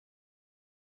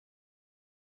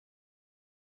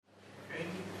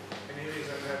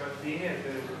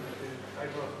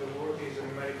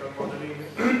numerical modeling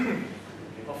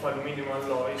of aluminum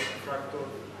alloys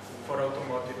fractured for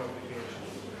automotive application.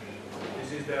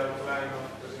 This is the outline of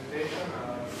the presentation,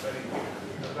 a very quick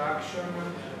introduction,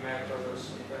 the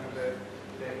methods and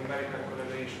the numerical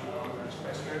correlation of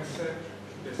specimens,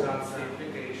 results and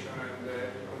application, and the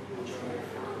conclusion of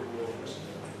the works.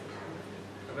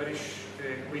 A very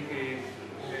quick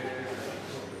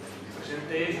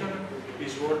presentation.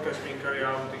 This work has been carried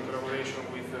out in collaboration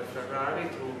with Ferrari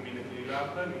through Numerical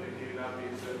Lab. Numerical Lab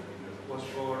was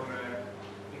born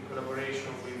in collaboration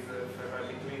with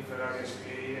between Ferrari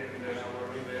SPA and our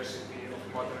University of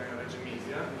Modern and Reggio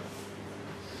Emilia.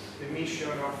 The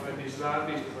mission of this lab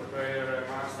is to prepare a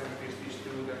master and PhD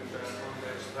student on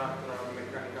the structural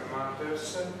mechanical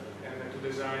matters and to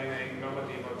design an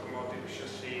innovative automotive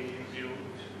chassis in view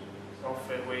of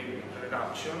weight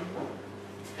reduction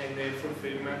and the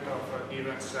fulfillment of a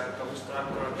given set of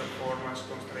structural performance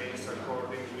constraints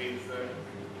according with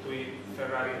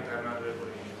Ferrari internal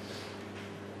regulations.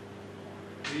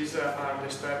 These are the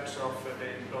steps of the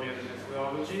employed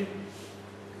methodology: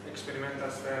 experimental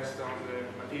test on the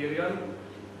material,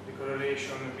 the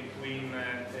correlation between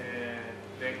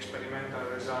the experimental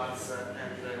results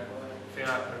and the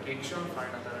fair prediction,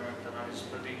 finite element analysis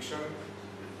prediction,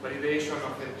 validation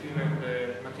of the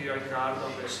tuned material card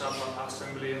on the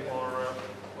sub-assembly or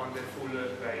on the full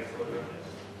vehicle.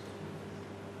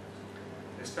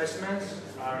 The specimens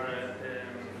are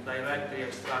directly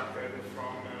extracted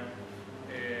from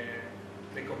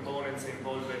the components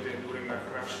involved during a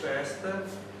crash test.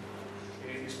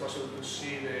 It is possible to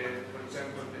see, for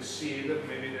example, the seal,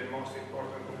 maybe the most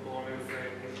important component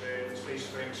in the space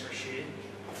frame chassis.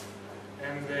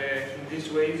 And in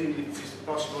this way, it is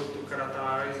possible to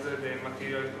characterize the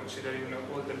material considering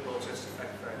all the process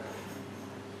effects.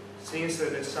 Since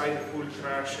the side pull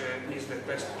crash is the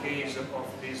test case of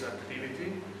this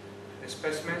activity, the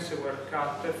specimens were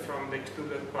cut from the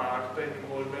extruded part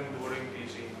involved during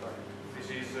this impact. This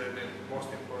is the most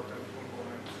important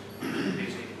component of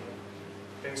this impact.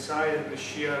 Tensile and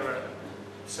shear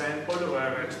sample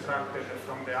were extracted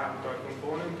from the actual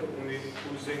component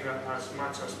using as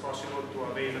much as possible to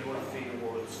available thin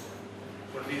walls.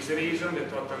 For this reason, the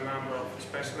total number of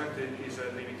specimens is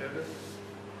limited.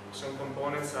 Some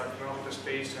components have not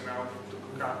space enough to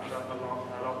cut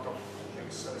a lot of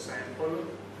sample.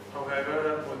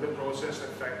 However, all the process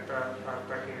effects are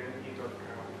taken into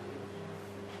account.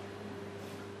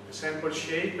 The sample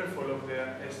shape follows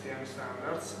the STM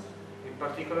standards. In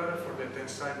particular, for the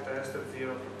tensile test at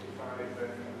 0, 45,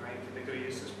 and 90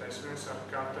 degrees, specimens are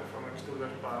cut from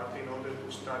extruded part in order to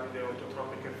study the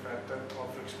autotropic effect of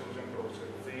extrusion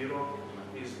process. 0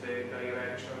 is the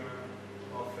direction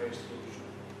of extrusion.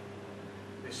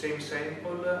 The same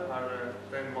sample are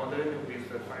then modeled with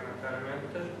the finite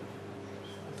element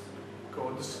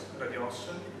codes, radios,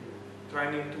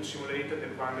 trying to simulate the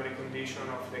boundary condition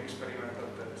of the experimental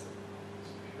test.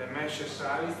 The mesh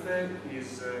size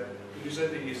is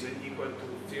used equal to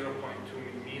 0.2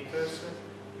 millimeters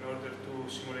in order to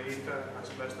simulate as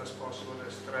best as possible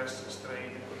the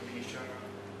stress-strain condition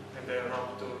and the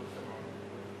rupture phenomenon.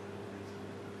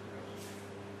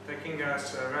 Taking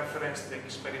as a reference the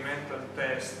experimental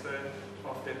test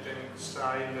of the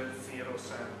tensile 0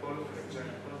 sample, for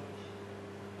example,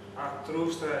 a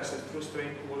true stress and true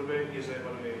strain curve is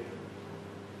evaluated.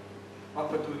 Up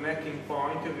to necking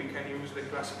point, we can use the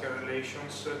classical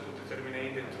relations to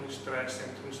determine the true stress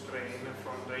and true strain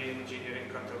from the engineering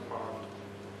counterpart,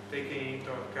 taking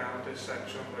into account the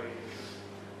section variation.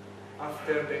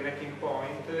 After the necking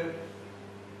point,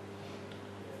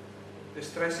 the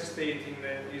stress state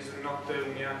is not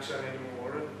uniaxial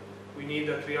anymore. We need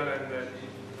a trial and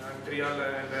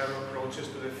error approaches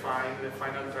to define the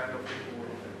final trend of the curve.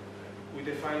 We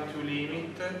define two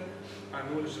limits, a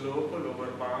null slope,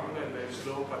 lower bound, and a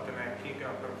slope at the necking,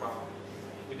 upper bound.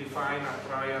 We define a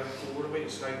trial curve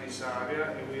inside this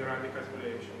area and we run the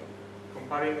calculation.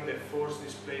 Comparing the force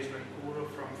displacement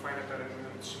curve from finite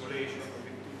element simulation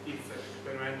with its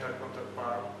experimental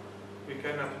counterpart, we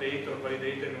can update or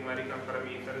validate the numerical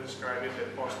parameter describing the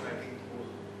post-necking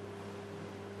curve.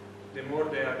 The more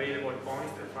the available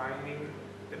points defining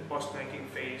the post-necking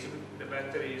phase, the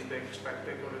better is the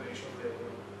expected correlation level.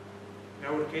 In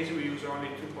our case, we use only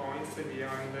 2 points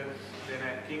beyond the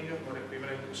necking, or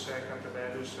equivalent to second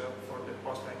values for the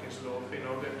post-necking slope, in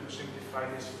order to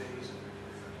simplify this phase.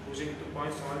 Using 2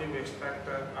 points only, we expect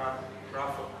a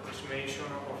rough approximation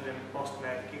of the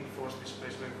post-necking force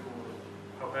displacement curve.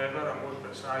 However, a more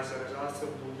precise result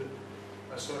would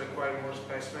also require more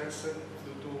specimens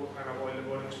due to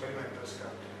unavoidable experimental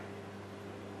scattering.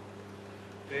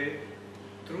 The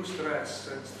true stress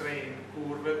strain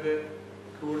curve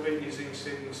curve is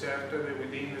inserted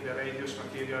within the radius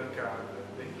material card,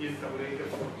 the hill tabulator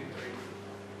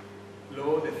 43.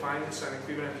 Law defines an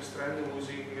equivalent strand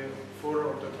using 4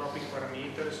 orthotropic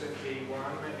parameters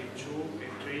A1, A2,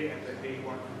 A3, and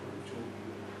A12.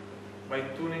 By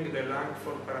tuning the length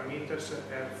for parameters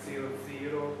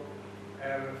R00,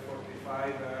 R45,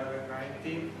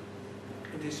 R90,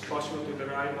 it is possible to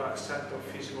derive a set of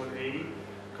feasible A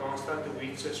constant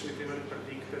which suitably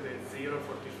predict the 0,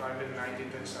 45, and 90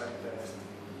 tensile test.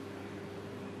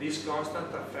 These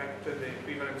constants affect the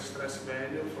equivalent stress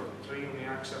value for 3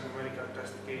 uniaxial numerical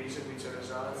test cases, which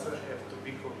results have to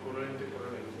be concurrently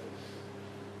correlated.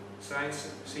 Since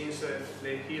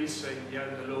the Hill's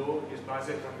yield law is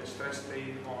based on the stress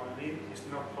state only, it is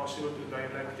not possible to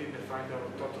directly define the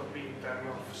orthotropy in terms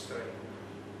of strain.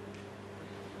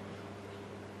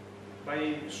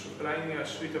 By supplying a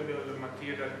suitable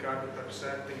material card per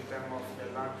set in terms of the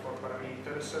length for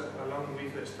parameters, along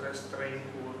with the stress strain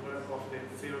curve of the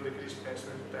 0 degree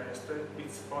specimen test,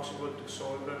 it's possible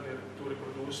to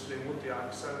reproduce the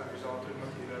multi-axial and resulting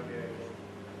material behavior.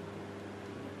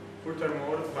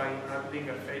 Furthermore, by adding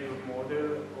a failure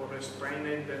model, or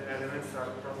restrained elements are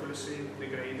properly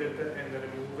degraded and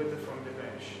removed from the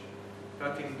mesh,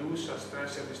 that induce a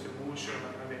stress distribution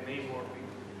and the neighboring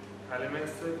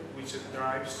elements which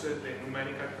drives the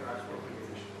numerical crash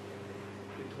propagation.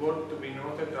 It worth to be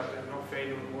noted that no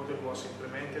failure model was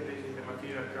implemented in the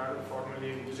material card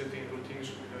formerly used in routine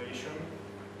simulation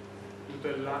due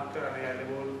to lack of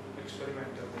reliable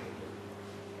experimental data.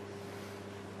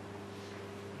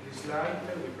 In this slide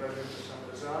we present some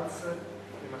results.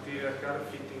 The material card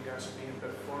fitting has been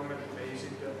performed based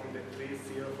on the 3,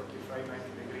 0, 45, 90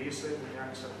 degrees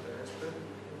uniaxial test,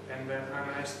 and an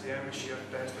STM shear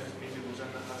test has been used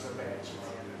as a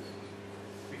benchmark.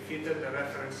 We fitted the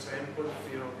reference sample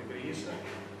 0 degrees,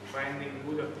 finding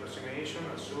good approximation,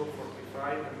 so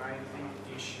 45 and 90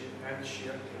 in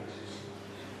shear cases.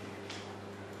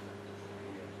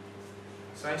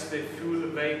 Since the fuel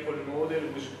vehicle model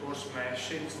was coarse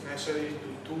mesh, it is necessary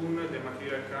to tune the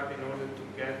material card in order to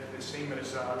get the same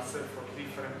results for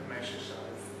different mesh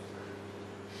sizes.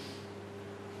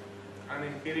 An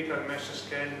empirical mesh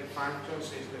scale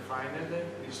functions is defined.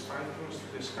 This function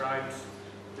describes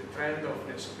the trend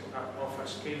of a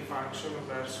scale function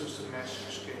versus mesh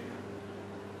scale.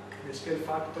 The scale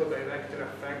factor directly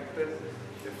affects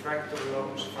the fractal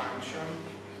locus function.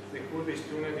 The curve is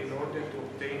tuned in order to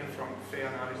obtain from Fay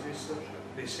analysis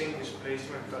the same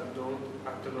displacement at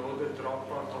load drop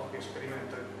of the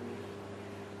experimental curve.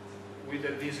 With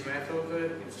this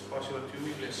method, it's possible to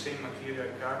use the same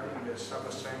material card in the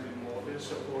sub-assembly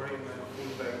models or in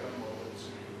full vector models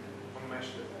on mesh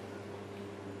detector.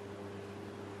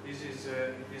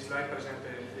 This slide presents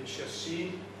the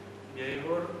chassis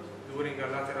behavior during a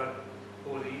lateral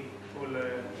pole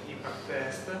impact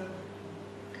test.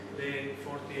 The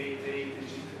 48A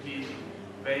GTD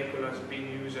vehicle has been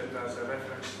used as a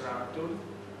reference structure.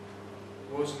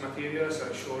 Those materials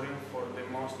are shown for the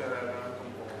most relevant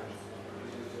components.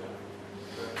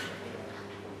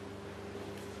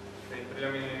 The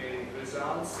preliminary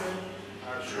results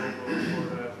are shown for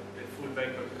the full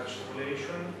vehicle crash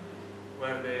simulation,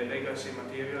 where the legacy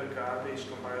material card is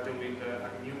compared with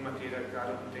a new material card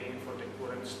obtained for the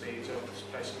current stage of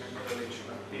specimen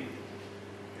correlation activity.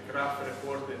 The graph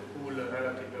reports the pool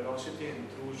relative velocity and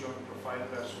intrusion profile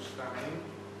versus time.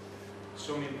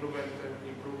 Some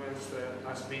improvements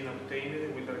has been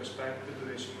obtained with respect to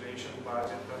the simulation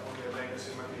budget of the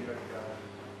legacy material card.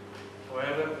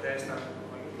 However, tests are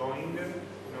ongoing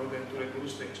in order to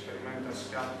reduce the experimental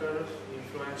scatter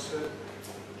influence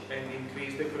and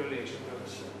increase the correlation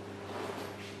levels.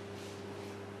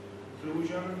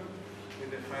 Conclusion: we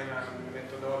define a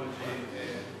methodology to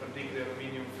predict the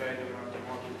aluminium failure in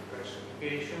automotive crash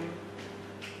application.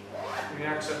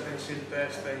 Uniaxial tensile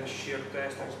test and shear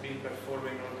test has been performed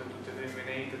in order to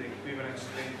determine the equivalent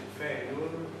strain to failure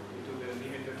due to the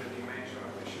limited dimension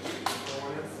of the chassis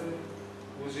components.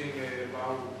 Using a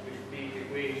big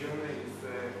equation,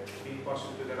 it's been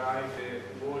possible to derive the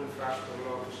whole fractal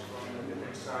locus from the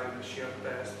tensile shear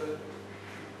test,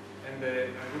 and a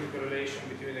good correlation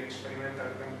between the experimental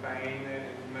campaign and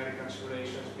numerical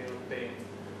simulations being obtained.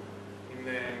 In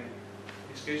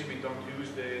this case, we don't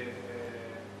use the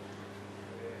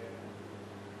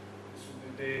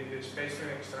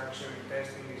specimen extraction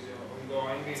testing is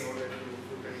ongoing in order to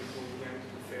put an improvement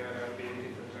to fair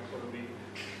reliability. For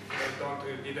example,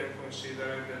 we didn't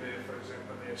consider for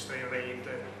example, the strain rate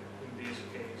in this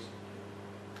case.